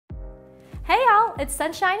Hey y'all, it's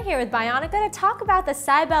Sunshine here with Bionica to talk about the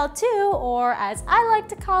Cybele 2, or as I like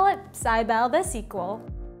to call it, Cybele the sequel.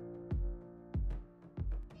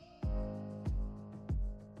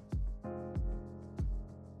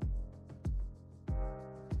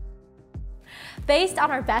 Based on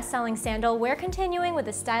our best-selling sandal, we're continuing with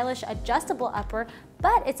a stylish adjustable upper,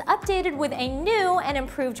 but it's updated with a new and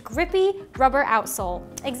improved grippy rubber outsole.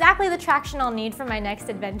 Exactly the traction I'll need for my next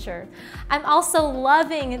adventure. I'm also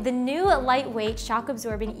loving the new lightweight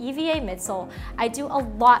shock-absorbing EVA midsole. I do a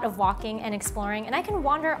lot of walking and exploring, and I can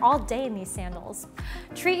wander all day in these sandals.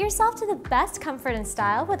 Treat yourself to the best comfort and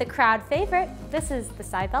style with a crowd favorite. This is the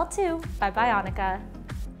Cybele 2 by Bionica.